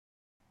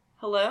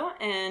Hello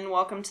and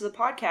welcome to the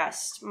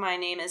podcast. My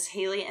name is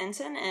Haley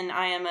Enton and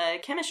I am a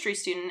chemistry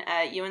student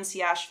at UNC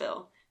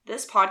Asheville.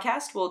 This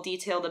podcast will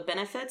detail the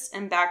benefits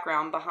and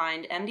background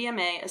behind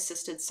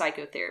MDMA-assisted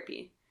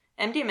psychotherapy.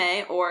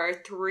 MDMA, or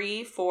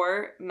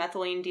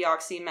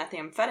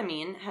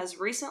 3,4-methylene-deoxymethamphetamine, has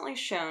recently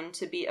shown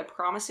to be a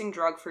promising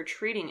drug for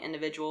treating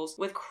individuals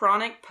with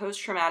chronic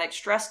post-traumatic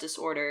stress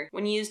disorder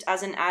when used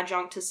as an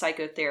adjunct to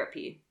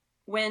psychotherapy.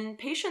 When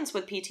patients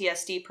with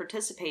PTSD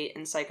participate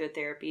in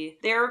psychotherapy,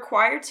 they are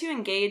required to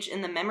engage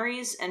in the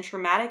memories and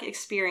traumatic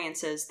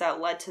experiences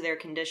that led to their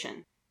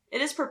condition. It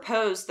is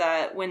proposed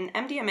that when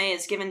MDMA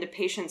is given to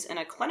patients in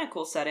a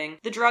clinical setting,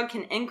 the drug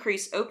can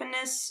increase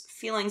openness,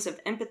 feelings of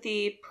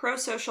empathy,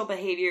 pro-social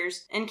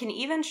behaviors, and can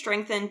even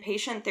strengthen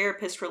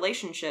patient-therapist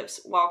relationships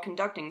while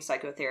conducting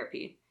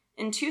psychotherapy.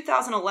 In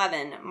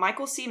 2011,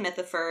 Michael C.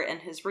 Mithoefer and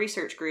his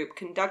research group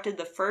conducted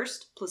the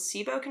first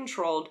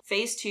placebo-controlled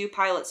Phase 2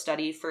 pilot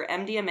study for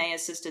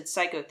MDMA-assisted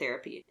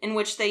psychotherapy, in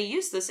which they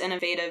used this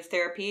innovative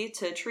therapy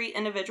to treat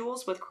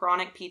individuals with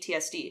chronic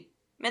PTSD.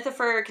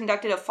 Mithoefer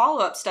conducted a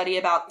follow-up study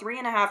about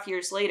 3.5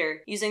 years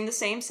later, using the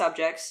same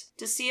subjects,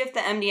 to see if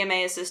the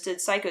MDMA-assisted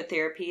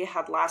psychotherapy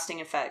had lasting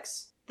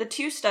effects. The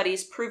two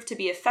studies proved to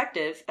be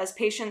effective as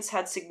patients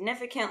had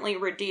significantly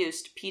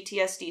reduced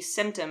PTSD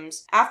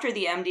symptoms after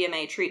the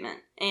MDMA treatment,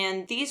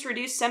 and these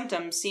reduced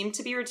symptoms seemed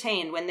to be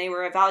retained when they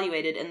were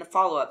evaluated in the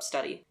follow-up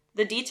study.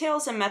 The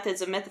details and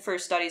methods of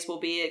Mithoefer's studies will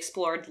be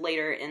explored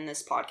later in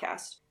this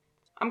podcast.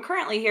 I'm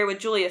currently here with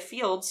Julia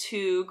Fields,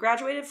 who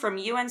graduated from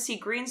UNC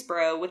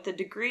Greensboro with a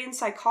degree in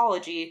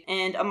psychology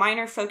and a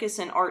minor focus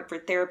in art for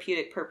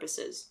therapeutic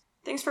purposes.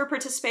 Thanks for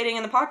participating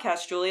in the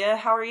podcast, Julia.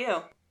 How are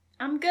you?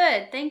 I'm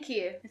good, thank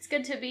you. It's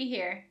good to be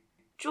here.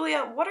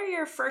 Julia, what are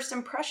your first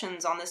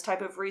impressions on this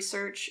type of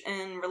research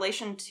in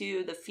relation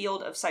to the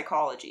field of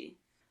psychology?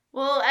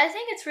 Well, I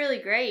think it's really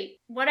great.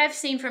 What I've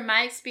seen from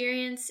my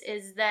experience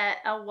is that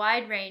a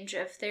wide range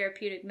of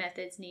therapeutic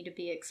methods need to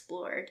be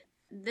explored.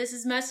 This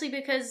is mostly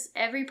because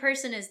every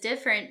person is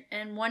different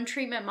and one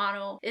treatment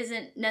model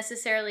isn't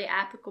necessarily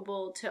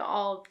applicable to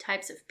all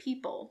types of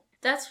people.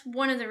 That's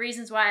one of the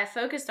reasons why I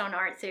focused on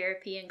art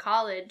therapy in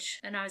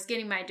college and I was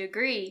getting my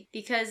degree,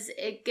 because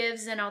it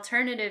gives an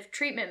alternative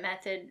treatment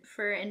method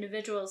for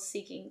individuals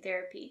seeking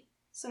therapy.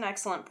 It's an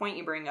excellent point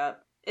you bring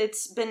up.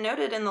 It's been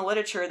noted in the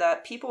literature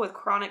that people with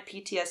chronic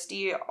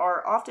PTSD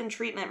are often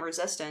treatment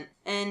resistant,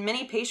 and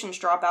many patients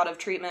drop out of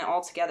treatment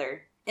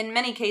altogether. In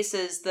many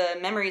cases, the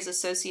memories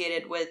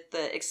associated with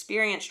the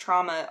experienced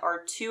trauma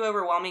are too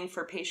overwhelming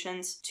for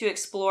patients to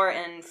explore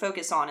and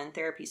focus on in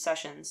therapy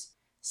sessions.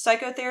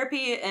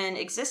 Psychotherapy and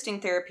existing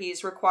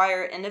therapies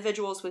require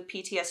individuals with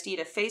PTSD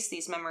to face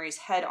these memories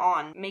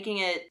head-on, making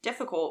it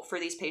difficult for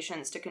these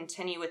patients to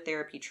continue with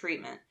therapy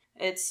treatment.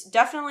 It's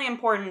definitely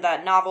important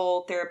that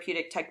novel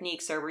therapeutic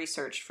techniques are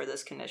researched for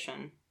this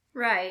condition.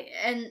 Right,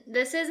 and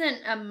this isn't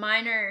a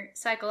minor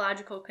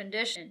psychological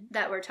condition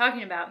that we're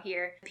talking about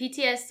here.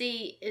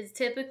 PTSD is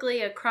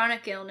typically a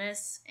chronic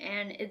illness,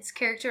 and it's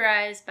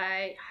characterized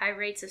by high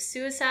rates of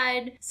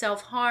suicide,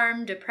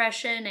 self-harm,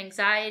 depression,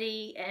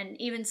 anxiety, and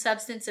even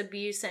substance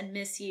abuse and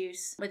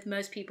misuse with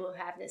most people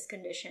who have this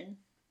condition.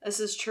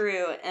 This is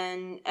true,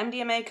 and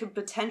MDMA could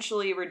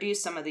potentially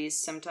reduce some of these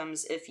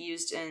symptoms if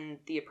used in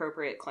the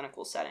appropriate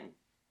clinical setting.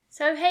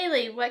 So,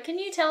 Haley, what can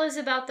you tell us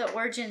about the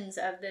origins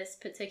of this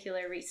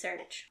particular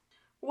research?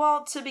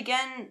 Well, to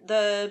begin,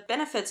 the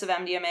benefits of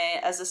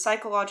MDMA as a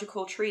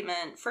psychological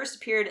treatment first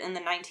appeared in the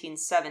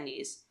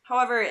 1970s.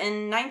 However,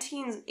 in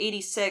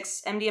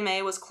 1986,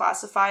 MDMA was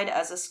classified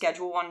as a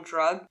Schedule I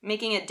drug,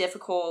 making it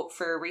difficult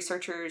for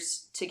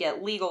researchers to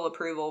get legal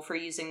approval for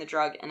using the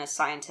drug in a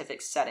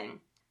scientific setting.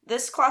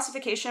 This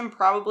classification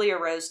probably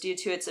arose due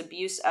to its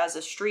abuse as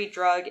a street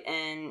drug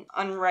and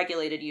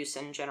unregulated use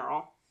in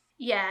general.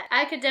 Yeah,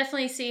 I could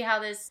definitely see how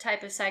this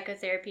type of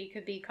psychotherapy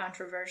could be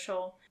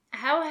controversial.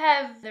 How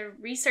have the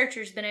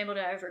researchers been able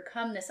to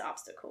overcome this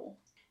obstacle?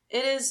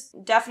 It is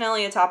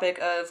definitely a topic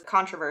of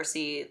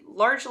controversy,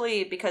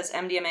 largely because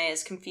MDMA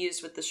is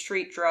confused with the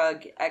street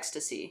drug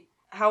ecstasy.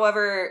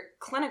 However,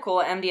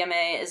 clinical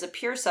MDMA is a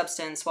pure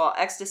substance, while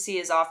ecstasy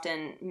is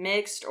often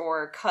mixed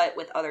or cut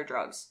with other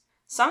drugs.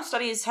 Some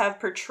studies have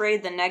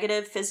portrayed the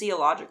negative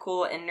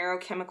physiological and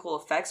neurochemical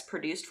effects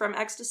produced from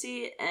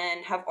ecstasy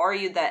and have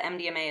argued that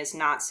MDMA is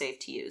not safe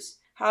to use.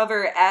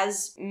 However,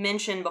 as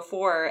mentioned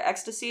before,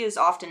 ecstasy is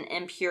often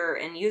impure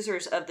and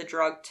users of the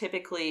drug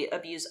typically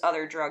abuse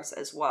other drugs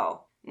as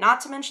well.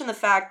 Not to mention the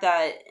fact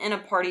that in a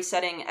party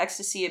setting,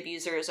 ecstasy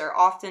abusers are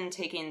often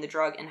taking the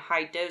drug in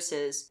high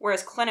doses,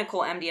 whereas clinical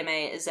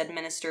MDMA is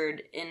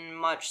administered in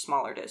much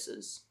smaller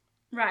doses.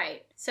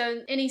 Right.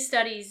 So any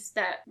studies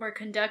that were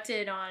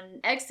conducted on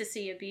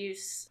ecstasy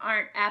abuse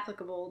aren't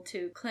applicable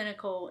to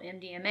clinical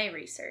MDMA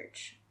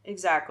research.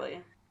 Exactly.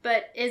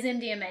 But is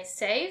MDMA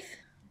safe?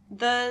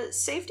 The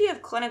safety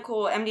of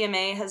clinical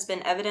MDMA has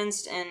been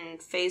evidenced in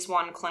Phase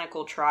 1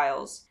 clinical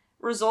trials.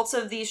 Results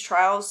of these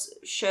trials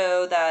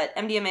show that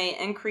MDMA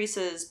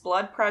increases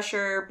blood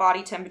pressure,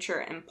 body temperature,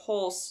 and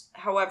pulse.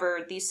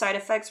 However, these side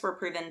effects were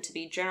proven to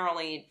be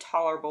generally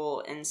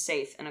tolerable and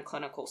safe in a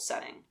clinical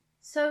setting.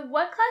 So,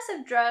 what class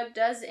of drug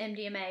does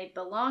MDMA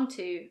belong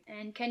to,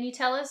 and can you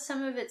tell us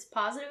some of its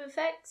positive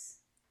effects?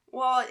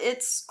 Well,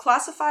 it's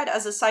classified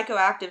as a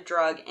psychoactive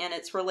drug and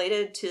it's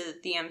related to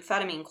the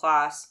amphetamine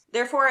class.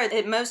 Therefore,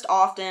 it most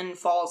often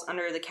falls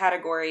under the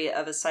category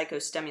of a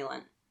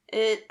psychostimulant.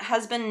 It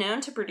has been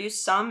known to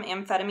produce some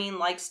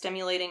amphetamine-like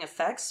stimulating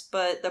effects,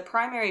 but the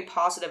primary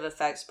positive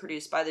effects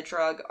produced by the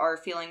drug are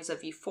feelings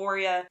of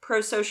euphoria,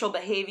 prosocial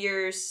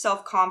behaviors,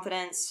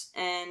 self-confidence,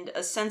 and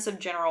a sense of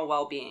general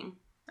well-being.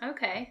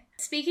 Okay.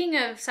 Speaking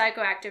of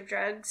psychoactive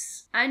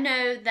drugs, I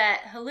know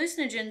that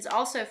hallucinogens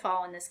also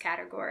fall in this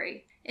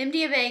category.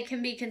 MDMA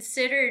can be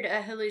considered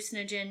a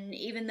hallucinogen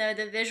even though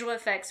the visual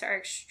effects are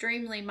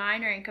extremely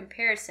minor in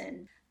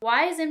comparison.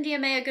 Why is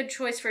MDMA a good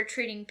choice for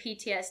treating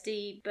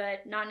PTSD,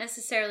 but not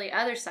necessarily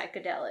other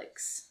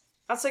psychedelics?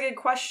 That's a good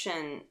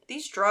question.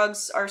 These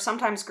drugs are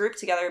sometimes grouped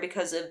together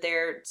because of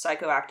their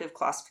psychoactive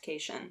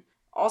classification.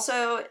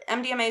 Also,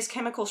 MDMA's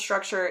chemical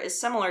structure is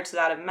similar to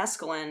that of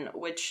mescaline,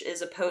 which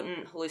is a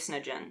potent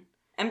hallucinogen.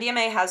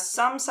 MDMA has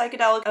some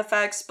psychedelic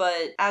effects,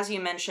 but as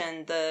you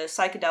mentioned, the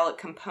psychedelic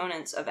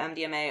components of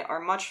MDMA are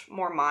much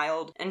more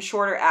mild and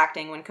shorter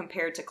acting when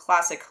compared to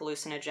classic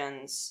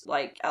hallucinogens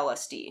like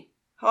LSD.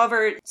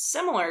 However,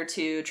 similar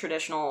to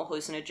traditional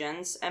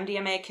hallucinogens,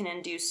 MDMA can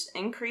induce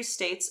increased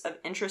states of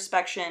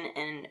introspection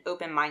and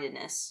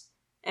open-mindedness.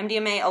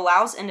 MDMA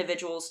allows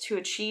individuals to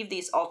achieve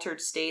these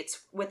altered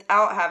states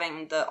without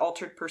having the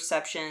altered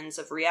perceptions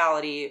of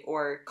reality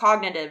or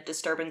cognitive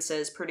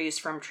disturbances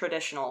produced from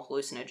traditional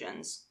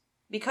hallucinogens.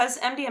 Because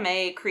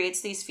MDMA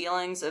creates these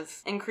feelings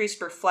of increased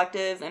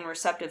reflective and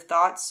receptive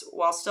thoughts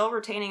while still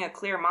retaining a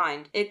clear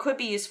mind, it could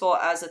be useful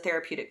as a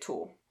therapeutic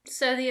tool.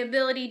 So the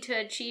ability to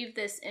achieve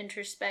this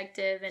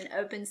introspective and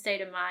open state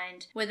of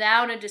mind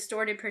without a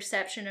distorted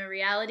perception of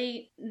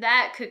reality,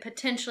 that could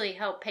potentially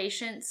help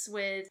patients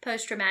with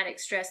post-traumatic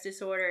stress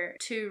disorder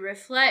to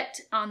reflect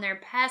on their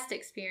past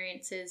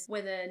experiences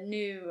with a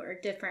new or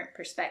different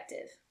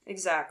perspective.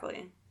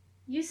 Exactly.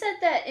 You said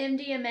that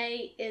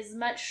MDMA is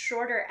much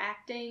shorter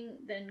acting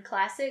than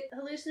classic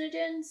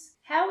hallucinogens.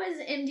 How is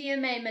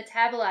MDMA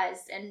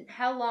metabolized and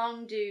how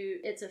long do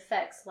its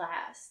effects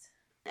last?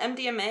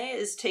 MDMA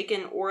is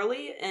taken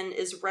orally and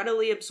is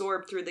readily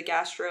absorbed through the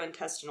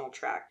gastrointestinal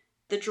tract.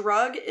 The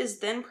drug is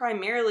then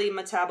primarily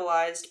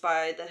metabolized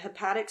by the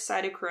hepatic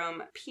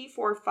cytochrome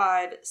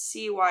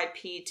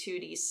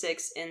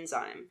P45CYP2D6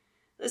 enzyme.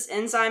 This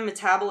enzyme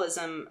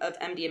metabolism of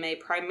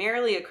MDMA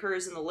primarily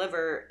occurs in the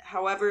liver.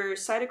 However,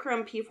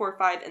 cytochrome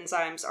P45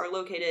 enzymes are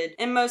located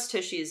in most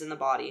tissues in the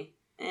body.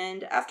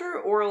 And after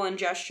oral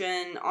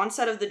ingestion,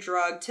 onset of the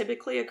drug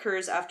typically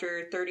occurs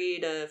after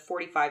 30 to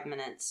 45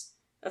 minutes.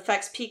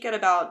 Effects peak at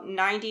about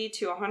 90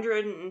 to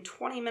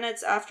 120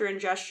 minutes after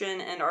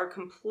ingestion and are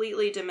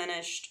completely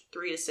diminished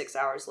 3 to 6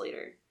 hours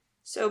later.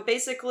 So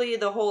basically,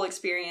 the whole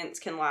experience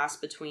can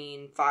last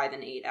between 5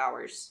 and 8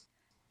 hours.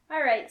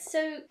 Alright,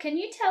 so can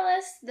you tell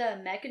us the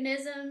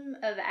mechanism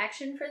of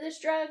action for this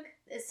drug?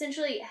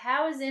 Essentially,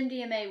 how is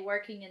MDMA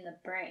working in the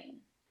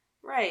brain?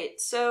 Right,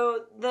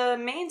 so the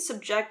main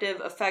subjective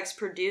effects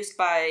produced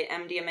by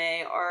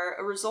MDMA are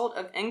a result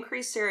of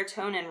increased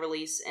serotonin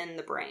release in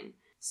the brain.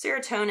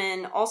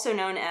 Serotonin, also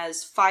known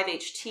as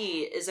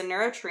 5-HT, is a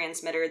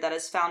neurotransmitter that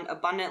is found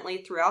abundantly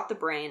throughout the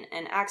brain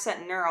and acts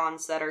at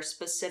neurons that are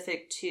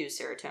specific to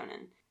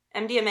serotonin.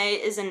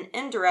 MDMA is an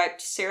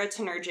indirect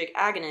serotonergic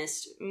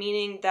agonist,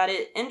 meaning that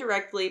it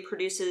indirectly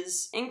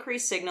produces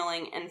increased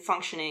signaling and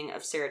functioning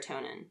of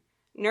serotonin.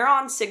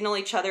 Neurons signal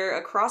each other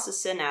across a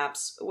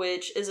synapse,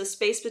 which is a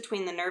space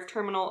between the nerve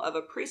terminal of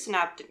a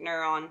presynaptic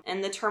neuron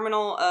and the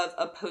terminal of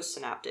a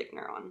postsynaptic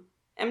neuron.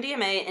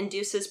 MDMA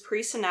induces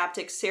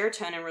presynaptic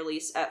serotonin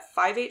release at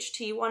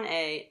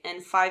 5-HT1A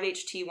and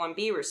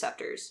 5-HT1B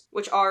receptors,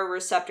 which are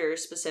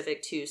receptors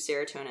specific to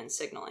serotonin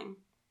signaling.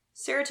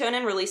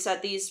 Serotonin release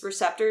at these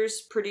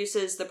receptors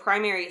produces the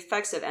primary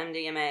effects of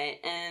MDMA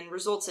and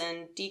results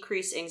in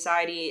decreased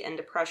anxiety and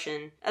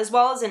depression, as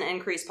well as an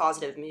increased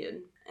positive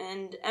mood.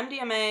 And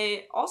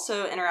MDMA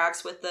also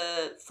interacts with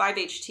the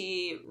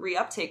 5-HT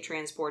reuptake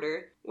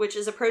transporter, which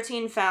is a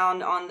protein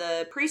found on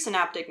the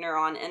presynaptic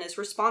neuron and is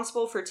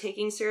responsible for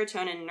taking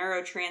serotonin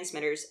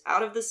neurotransmitters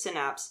out of the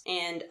synapse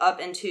and up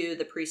into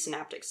the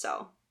presynaptic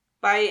cell.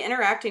 By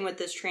interacting with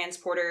this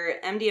transporter,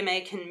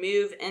 MDMA can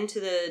move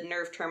into the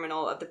nerve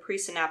terminal of the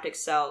presynaptic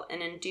cell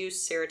and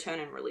induce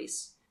serotonin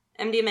release.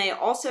 MDMA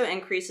also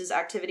increases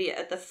activity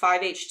at the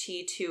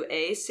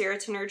 5-HT2A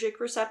serotonergic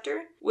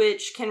receptor,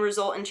 which can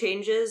result in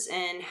changes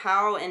in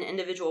how an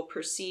individual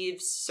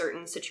perceives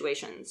certain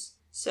situations.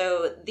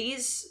 So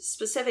these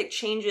specific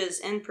changes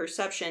in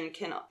perception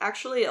can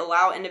actually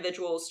allow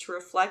individuals to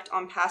reflect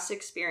on past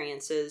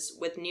experiences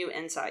with new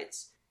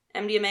insights.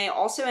 MDMA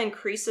also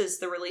increases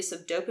the release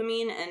of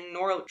dopamine and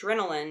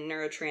noradrenaline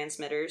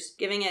neurotransmitters,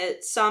 giving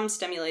it some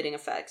stimulating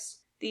effects.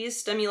 These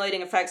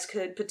stimulating effects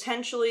could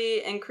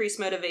potentially increase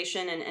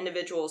motivation in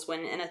individuals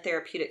when in a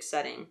therapeutic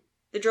setting.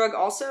 The drug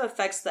also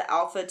affects the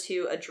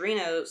alpha-2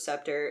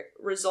 adrenoceptor,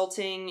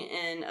 resulting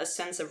in a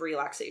sense of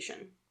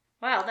relaxation.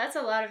 Wow, that's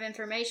a lot of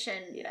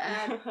information.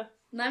 Yeah.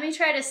 Let me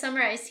try to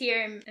summarize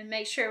here and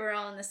make sure we're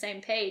all on the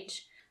same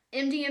page.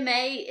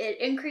 MDMA,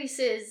 it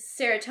increases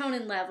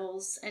serotonin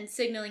levels and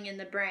signaling in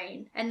the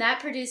brain, and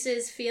that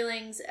produces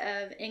feelings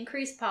of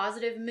increased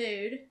positive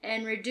mood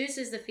and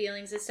reduces the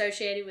feelings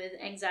associated with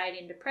anxiety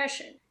and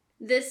depression.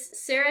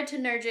 This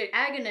serotonergic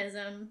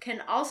agonism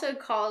can also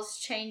cause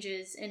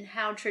changes in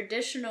how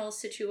traditional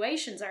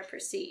situations are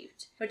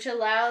perceived, which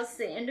allows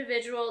the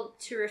individual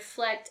to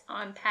reflect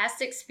on past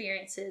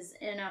experiences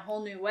in a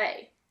whole new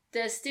way.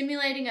 The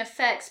stimulating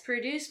effects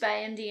produced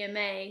by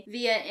MDMA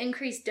via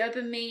increased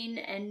dopamine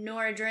and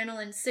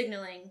noradrenaline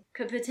signaling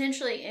could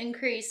potentially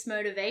increase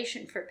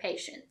motivation for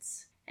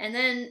patients. And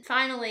then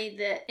finally,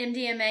 the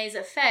MDMA's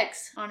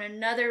effects on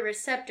another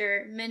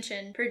receptor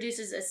mentioned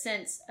produces a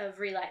sense of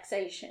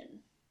relaxation.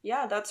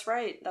 Yeah, that's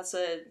right. That's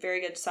a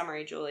very good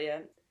summary,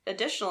 Julia.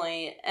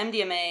 Additionally,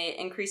 MDMA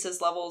increases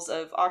levels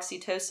of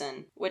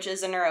oxytocin, which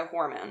is a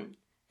neurohormone.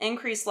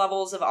 Increased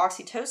levels of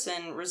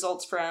oxytocin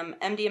results from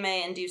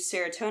MDMA-induced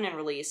serotonin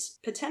release,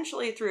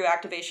 potentially through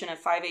activation of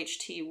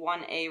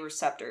 5-HT1A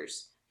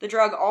receptors. The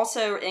drug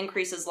also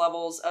increases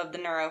levels of the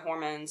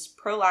neurohormones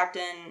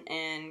prolactin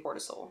and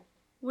cortisol.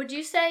 Would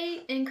you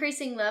say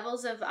increasing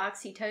levels of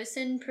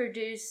oxytocin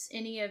produce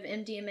any of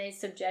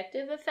MDMA's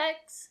subjective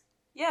effects?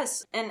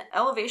 Yes, an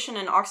elevation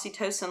in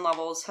oxytocin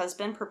levels has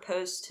been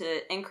proposed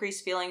to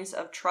increase feelings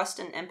of trust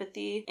and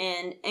empathy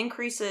and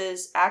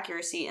increases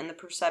accuracy in the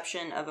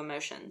perception of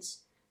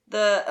emotions.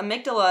 The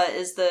amygdala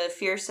is the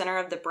fear center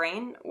of the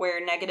brain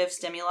where negative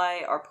stimuli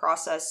are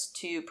processed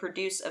to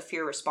produce a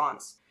fear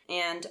response.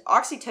 And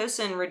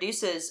oxytocin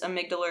reduces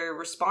amygdala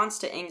response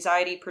to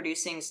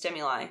anxiety-producing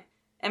stimuli.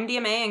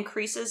 MDMA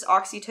increases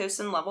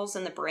oxytocin levels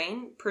in the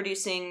brain,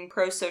 producing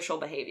pro-social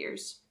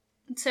behaviors.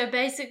 So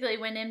basically,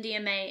 when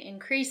MDMA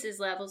increases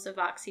levels of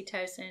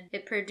oxytocin,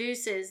 it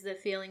produces the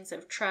feelings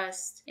of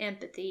trust,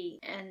 empathy,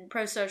 and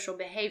prosocial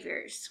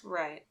behaviors.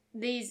 Right.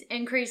 These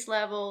increased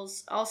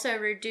levels also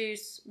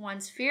reduce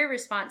one's fear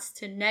response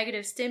to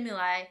negative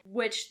stimuli,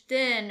 which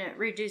then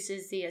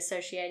reduces the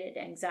associated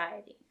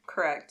anxiety.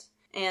 Correct.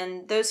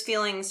 And those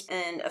feelings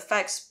and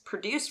effects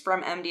produced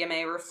from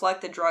MDMA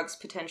reflect the drug's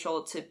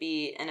potential to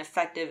be an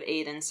effective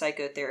aid in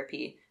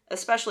psychotherapy,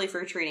 especially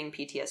for treating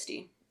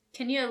PTSD.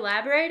 Can you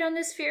elaborate on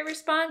this fear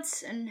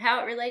response and how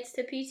it relates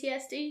to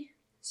PTSD?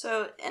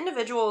 So,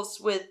 individuals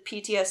with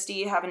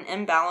PTSD have an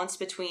imbalance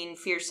between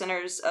fear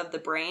centers of the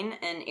brain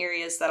and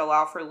areas that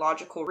allow for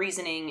logical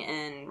reasoning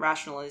and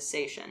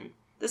rationalization.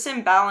 This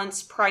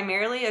imbalance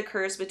primarily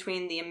occurs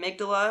between the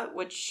amygdala,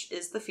 which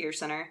is the fear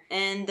center,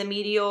 and the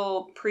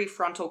medial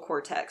prefrontal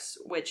cortex,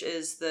 which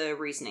is the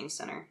reasoning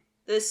center.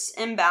 This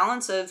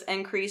imbalance of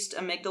increased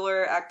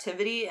amygdala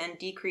activity and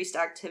decreased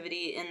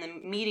activity in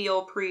the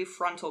medial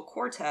prefrontal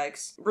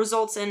cortex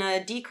results in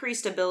a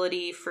decreased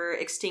ability for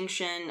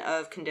extinction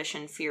of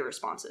conditioned fear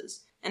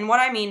responses. And what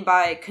I mean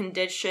by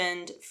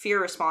conditioned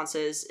fear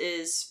responses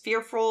is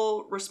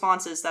fearful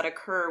responses that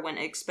occur when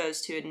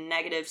exposed to a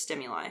negative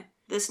stimuli.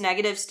 This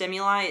negative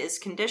stimuli is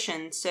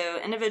conditioned,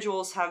 so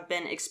individuals have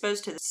been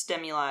exposed to the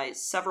stimuli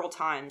several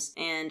times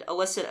and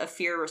elicit a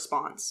fear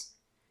response.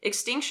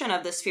 Extinction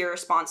of this fear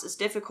response is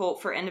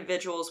difficult for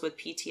individuals with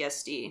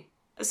PTSD.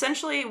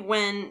 Essentially,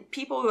 when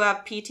people who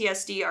have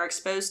PTSD are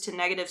exposed to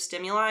negative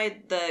stimuli,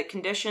 the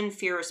conditioned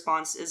fear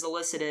response is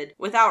elicited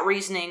without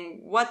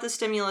reasoning what the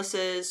stimulus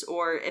is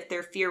or if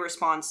their fear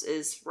response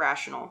is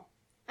rational.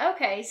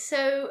 Okay,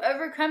 so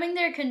overcoming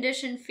their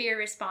conditioned fear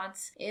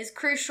response is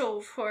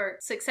crucial for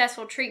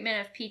successful treatment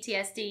of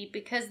PTSD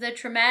because the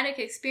traumatic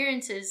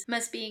experiences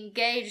must be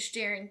engaged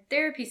during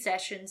therapy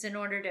sessions in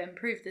order to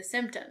improve the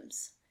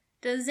symptoms.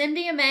 Does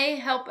MDMA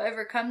help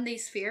overcome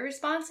these fear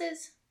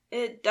responses?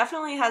 It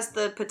definitely has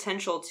the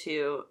potential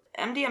to.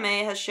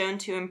 MDMA has shown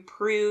to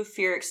improve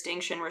fear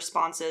extinction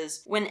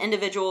responses when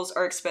individuals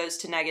are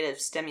exposed to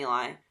negative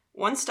stimuli.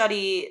 One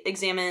study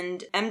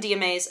examined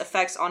MDMA's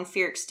effects on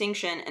fear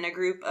extinction in a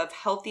group of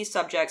healthy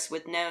subjects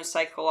with no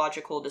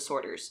psychological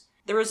disorders.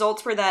 The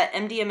results were that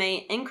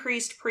MDMA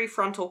increased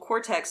prefrontal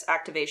cortex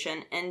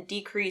activation and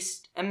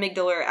decreased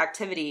amygdala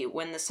activity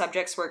when the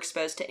subjects were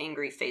exposed to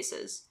angry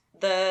faces.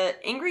 The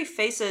angry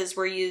faces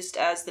were used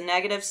as the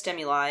negative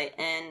stimuli,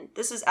 and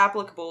this is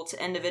applicable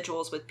to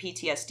individuals with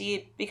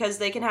PTSD because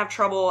they can have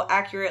trouble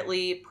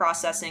accurately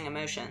processing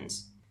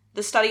emotions.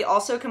 The study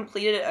also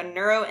completed a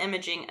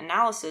neuroimaging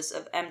analysis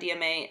of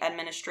MDMA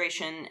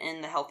administration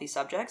in the healthy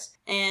subjects,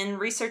 and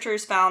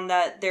researchers found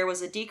that there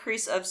was a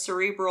decrease of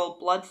cerebral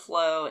blood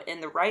flow in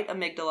the right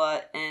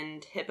amygdala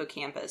and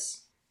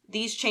hippocampus.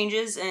 These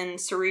changes in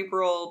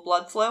cerebral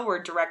blood flow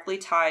were directly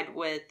tied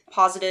with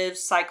positive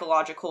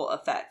psychological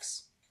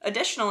effects.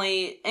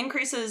 Additionally,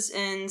 increases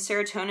in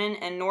serotonin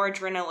and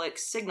noradrenaline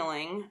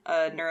signaling,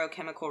 a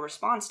neurochemical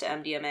response to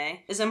MDMA,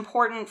 is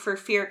important for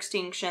fear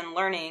extinction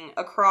learning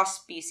across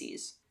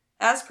species.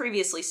 As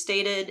previously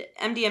stated,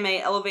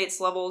 MDMA elevates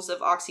levels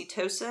of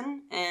oxytocin,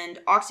 and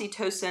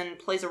oxytocin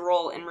plays a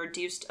role in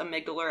reduced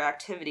amygdalar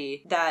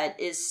activity that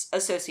is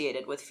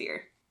associated with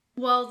fear.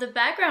 Well, the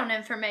background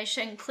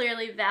information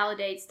clearly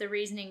validates the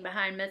reasoning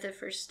behind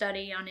Mithofer's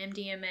study on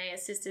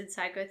MDMA-assisted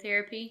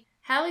psychotherapy.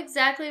 How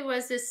exactly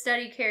was this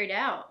study carried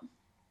out?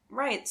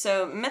 Right,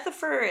 so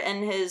Mithofer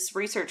and his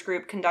research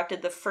group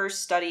conducted the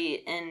first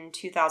study in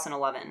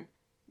 2011.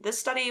 This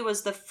study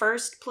was the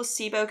first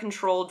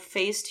placebo-controlled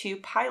Phase 2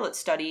 pilot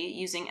study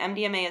using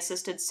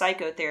MDMA-assisted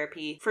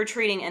psychotherapy for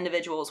treating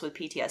individuals with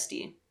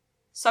PTSD.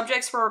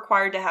 Subjects were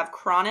required to have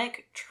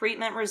chronic,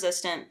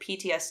 treatment-resistant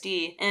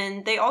PTSD,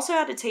 and they also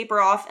had to taper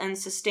off and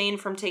sustain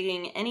from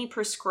taking any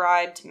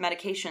prescribed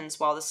medications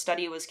while the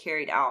study was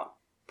carried out.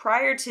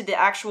 Prior to the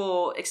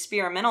actual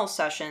experimental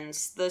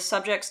sessions, the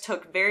subjects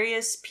took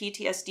various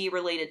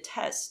PTSD-related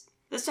tests.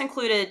 This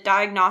included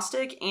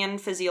diagnostic and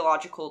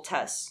physiological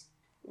tests.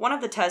 One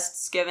of the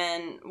tests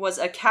given was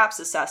a CAPS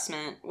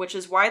assessment, which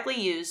is widely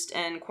used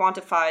and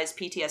quantifies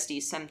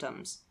PTSD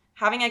symptoms.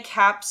 Having a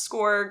CAPS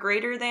score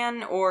greater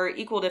than or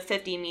equal to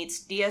 50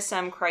 meets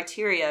DSM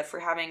criteria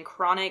for having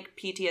chronic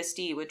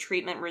PTSD with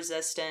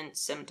treatment-resistant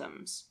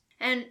symptoms.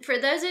 And for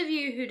those of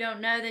you who don't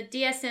know, the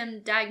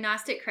DSM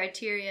diagnostic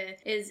criteria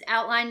is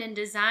outlined and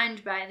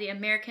designed by the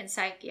American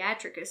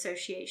Psychiatric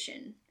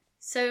Association.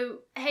 So,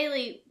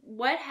 Haley,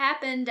 what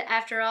happened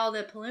after all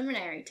the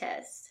preliminary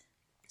tests?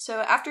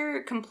 So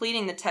after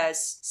completing the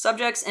tests,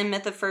 subjects in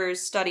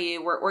Mithofer's study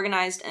were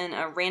organized in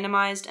a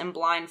randomized and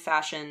blind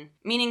fashion,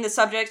 meaning the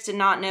subjects did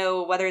not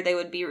know whether they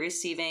would be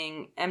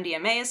receiving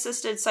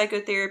MDMA-assisted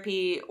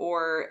psychotherapy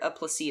or a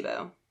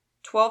placebo.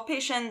 12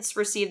 patients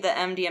received the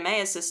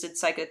MDMA-assisted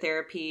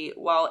psychotherapy,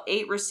 while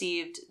 8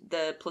 received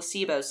the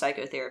placebo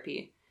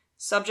psychotherapy.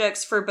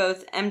 Subjects for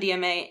both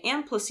MDMA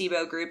and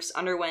placebo groups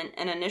underwent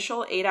an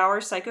initial 8-hour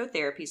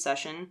psychotherapy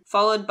session,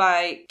 followed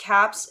by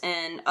CAPS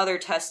and other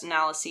test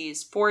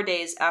analyses 4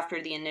 days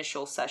after the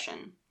initial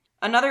session.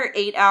 Another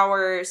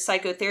 8-hour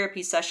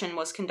psychotherapy session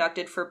was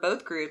conducted for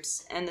both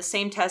groups, and the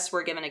same tests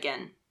were given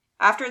again.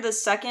 After the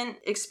second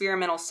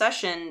experimental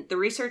session, the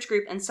research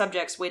group and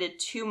subjects waited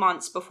 2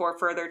 months before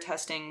further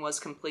testing was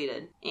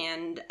completed.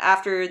 And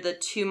after the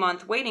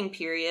 2-month waiting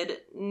period,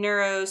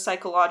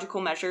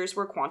 neuropsychological measures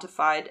were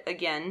quantified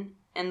again,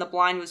 and the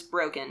blind was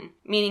broken,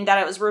 meaning that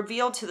it was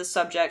revealed to the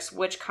subjects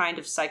which kind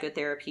of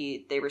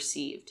psychotherapy they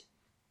received.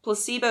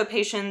 Placebo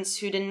patients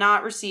who did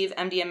not receive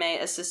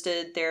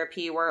MDMA-assisted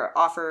therapy were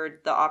offered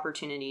the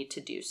opportunity to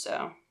do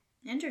so.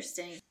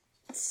 Interesting.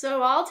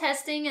 So all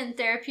testing and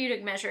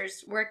therapeutic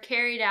measures were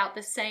carried out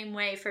the same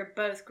way for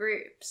both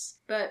groups,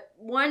 but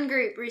one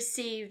group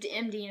received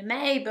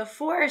MDMA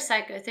before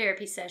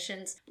psychotherapy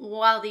sessions,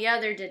 while the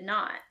other did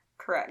not.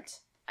 Correct.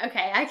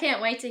 Okay, I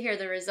can't wait to hear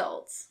the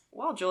results.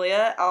 Well,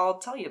 Julia, I'll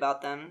tell you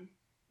about them.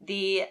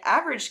 The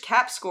average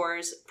CAPS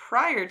scores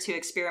prior to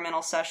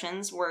experimental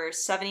sessions were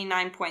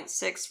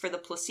 79.6 for the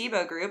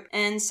placebo group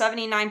and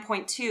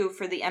 79.2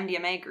 for the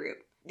MDMA group.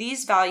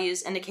 These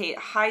values indicate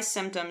high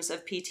symptoms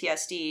of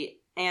PTSD,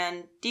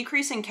 and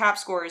decreasing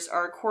CAPS scores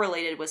are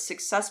correlated with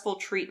successful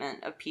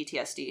treatment of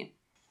PTSD.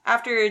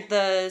 After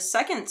the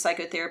second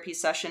psychotherapy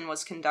session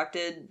was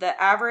conducted,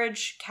 the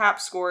average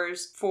CAPS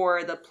scores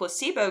for the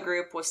placebo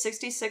group was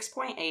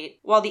 66.8,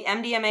 while the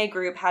MDMA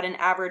group had an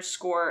average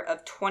score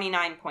of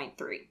 29.3.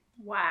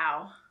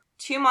 Wow.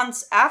 2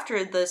 months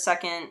after the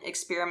second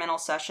experimental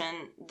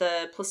session,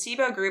 the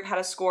placebo group had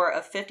a score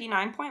of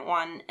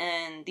 59.1,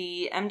 and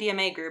the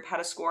MDMA group had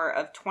a score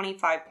of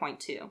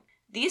 25.2.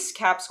 These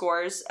CAPS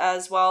scores,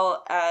 as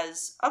well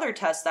as other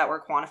tests that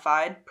were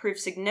quantified, proved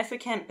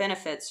significant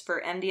benefits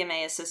for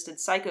MDMA-assisted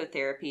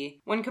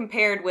psychotherapy when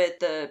compared with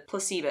the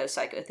placebo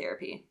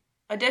psychotherapy.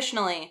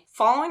 Additionally,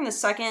 following the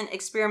second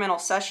experimental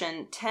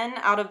session, 10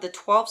 out of the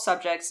 12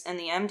 subjects in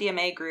the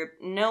MDMA group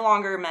no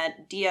longer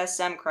met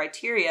DSM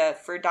criteria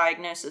for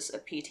diagnosis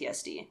of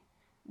PTSD.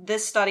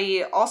 This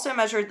study also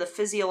measured the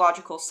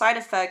physiological side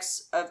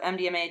effects of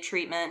MDMA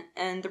treatment,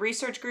 and the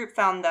research group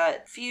found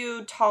that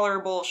few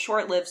tolerable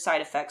short-lived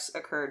side effects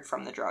occurred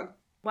from the drug.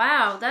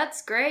 Wow,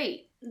 that's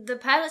great. The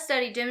pilot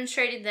study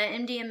demonstrated that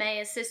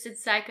MDMA-assisted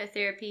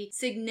psychotherapy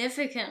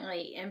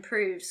significantly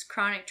improves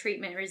chronic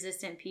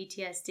treatment-resistant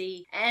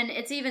PTSD, and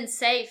it's even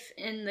safe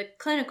in the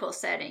clinical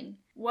setting.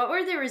 What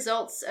were the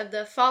results of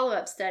the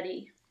follow-up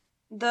study?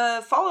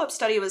 The follow-up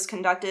study was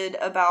conducted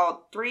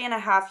about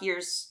 3.5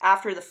 years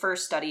after the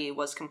first study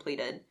was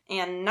completed,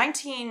 and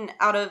 19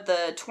 out of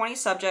the 20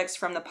 subjects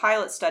from the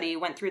pilot study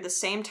went through the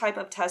same type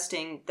of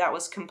testing that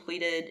was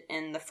completed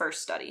in the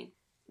first study.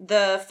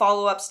 The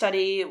follow-up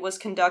study was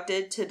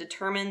conducted to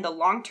determine the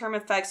long-term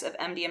effects of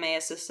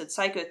MDMA-assisted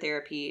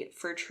psychotherapy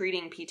for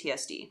treating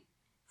PTSD.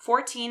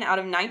 14 out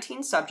of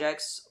 19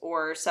 subjects,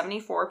 or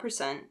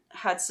 74%,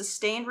 had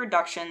sustained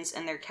reductions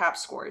in their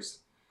CAPS scores.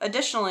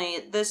 Additionally,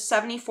 this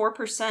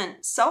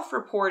 74%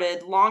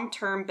 self-reported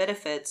long-term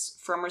benefits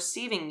from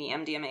receiving the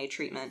MDMA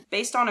treatment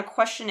based on a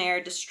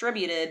questionnaire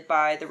distributed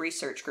by the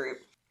research group.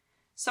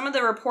 Some of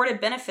the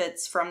reported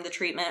benefits from the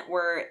treatment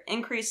were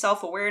increased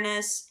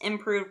self-awareness,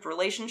 improved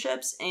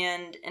relationships,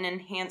 and an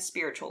enhanced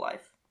spiritual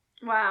life.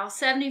 Wow,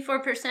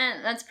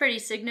 74%, that's pretty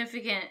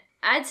significant.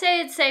 I'd say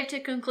it's safe to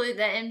conclude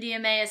that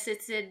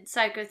MDMA-assisted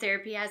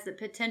psychotherapy has the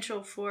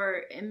potential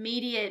for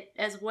immediate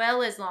as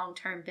well as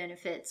long-term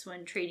benefits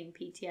when treating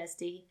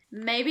PTSD.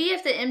 Maybe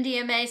if the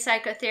MDMA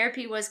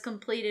psychotherapy was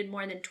completed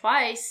more than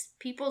twice,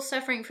 people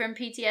suffering from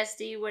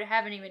PTSD would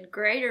have an even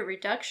greater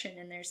reduction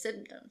in their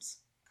symptoms.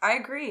 I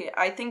agree.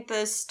 I think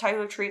this type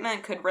of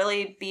treatment could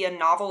really be a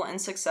novel and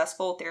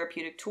successful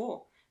therapeutic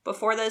tool.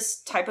 Before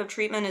this type of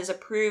treatment is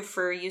approved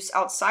for use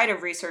outside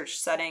of research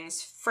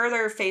settings,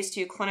 further phase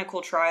 2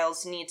 clinical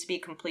trials need to be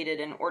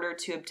completed in order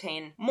to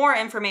obtain more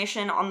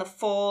information on the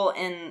full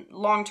and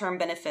long-term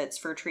benefits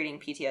for treating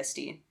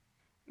PTSD.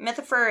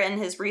 Mithofer and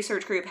his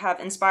research group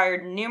have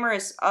inspired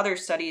numerous other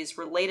studies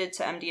related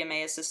to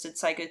MDMA-assisted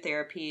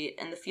psychotherapy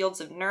in the fields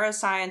of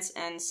neuroscience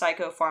and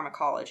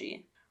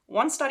psychopharmacology.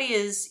 One study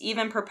is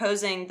even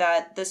proposing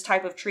that this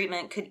type of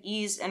treatment could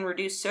ease and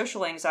reduce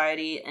social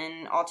anxiety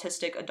in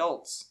autistic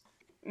adults.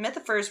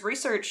 Mithofer's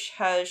research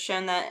has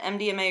shown that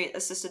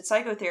MDMA-assisted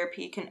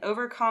psychotherapy can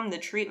overcome the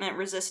treatment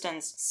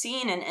resistance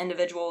seen in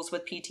individuals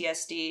with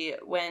PTSD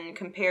when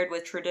compared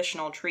with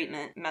traditional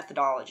treatment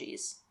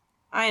methodologies.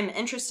 I am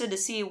interested to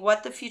see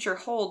what the future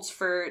holds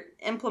for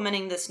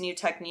implementing this new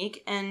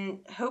technique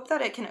and hope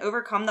that it can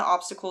overcome the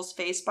obstacles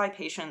faced by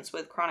patients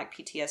with chronic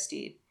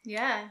PTSD.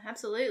 Yeah,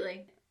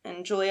 absolutely.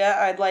 And Julia,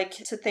 I'd like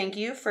to thank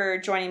you for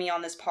joining me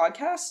on this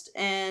podcast,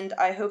 and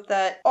I hope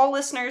that all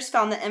listeners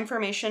found the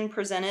information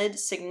presented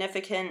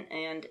significant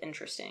and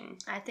interesting.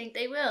 I think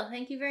they will.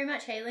 Thank you very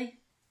much, Haley.